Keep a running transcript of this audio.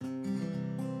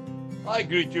I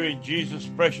greet you in Jesus'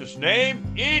 precious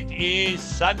name. It is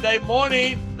Sunday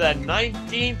morning, the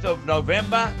 19th of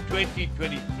November,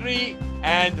 2023,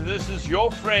 and this is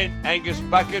your friend Angus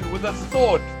Buchan with a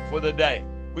thought for the day.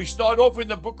 We start off in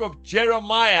the book of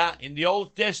Jeremiah in the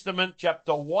Old Testament,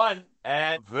 chapter 1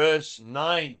 and verse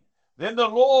 9. Then the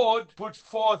Lord put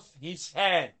forth his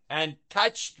hand and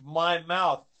touched my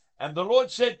mouth. And the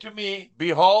Lord said to me,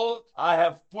 Behold, I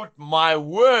have put my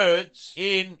words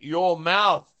in your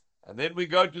mouth. And then we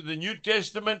go to the New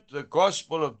Testament, the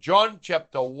Gospel of John,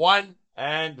 chapter 1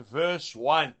 and verse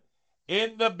 1.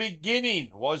 In the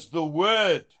beginning was the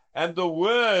Word, and the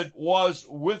Word was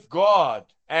with God,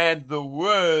 and the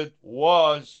Word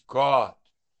was God.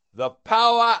 The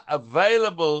power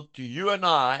available to you and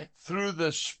I through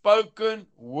the spoken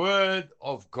Word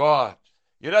of God.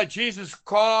 You know, Jesus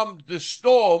calmed the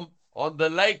storm on the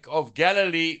Lake of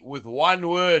Galilee with one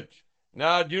word.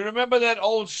 Now, do you remember that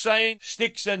old saying,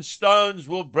 sticks and stones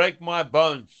will break my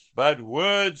bones, but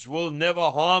words will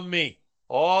never harm me?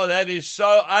 Oh, that is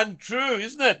so untrue,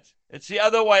 isn't it? It's the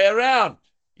other way around.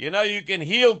 You know, you can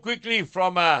heal quickly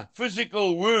from a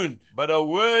physical wound, but a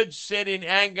word said in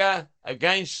anger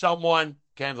against someone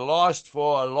can last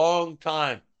for a long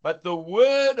time. But the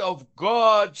word of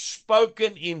God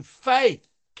spoken in faith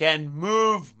can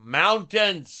move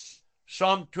mountains.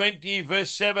 Psalm 20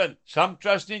 verse 7, some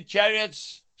trust in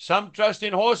chariots, some trust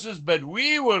in horses, but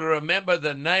we will remember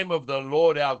the name of the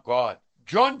Lord our God.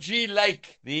 John G.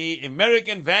 Lake, the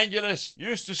American evangelist,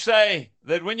 used to say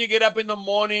that when you get up in the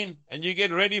morning and you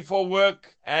get ready for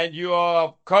work and you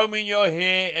are combing your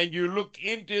hair and you look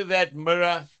into that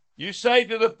mirror, you say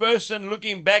to the person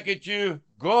looking back at you,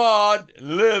 God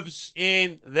lives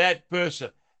in that person.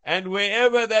 And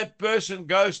wherever that person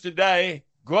goes today,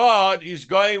 God is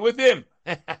going with him.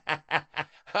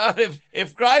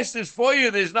 If Christ is for you,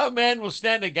 there's no man will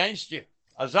stand against you.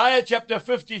 Isaiah chapter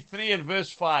 53 and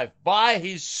verse 5. By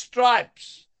his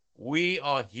stripes we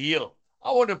are healed.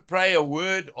 I want to pray a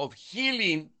word of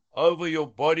healing over your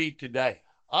body today.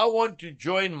 I want to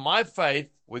join my faith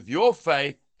with your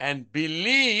faith and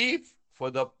believe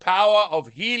for the power of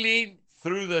healing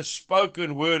through the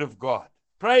spoken word of God.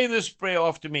 Pray this prayer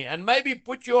after me and maybe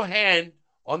put your hand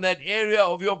on that area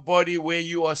of your body where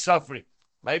you are suffering.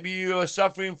 Maybe you are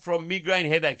suffering from migraine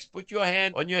headaches. Put your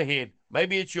hand on your head.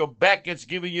 Maybe it's your back that's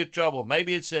giving you trouble.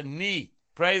 Maybe it's a knee.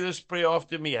 Pray this prayer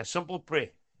after me, a simple prayer.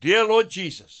 Dear Lord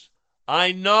Jesus,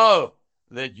 I know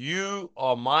that you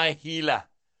are my healer.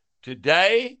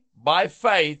 Today, by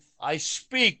faith, I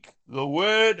speak the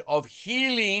word of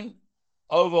healing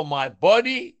over my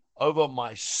body, over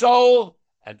my soul,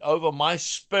 and over my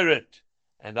spirit.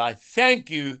 And I thank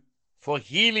you for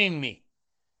healing me.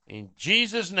 In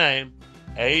Jesus' name,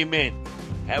 amen.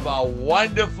 Have a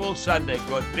wonderful Sunday.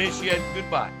 God bless you and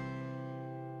goodbye.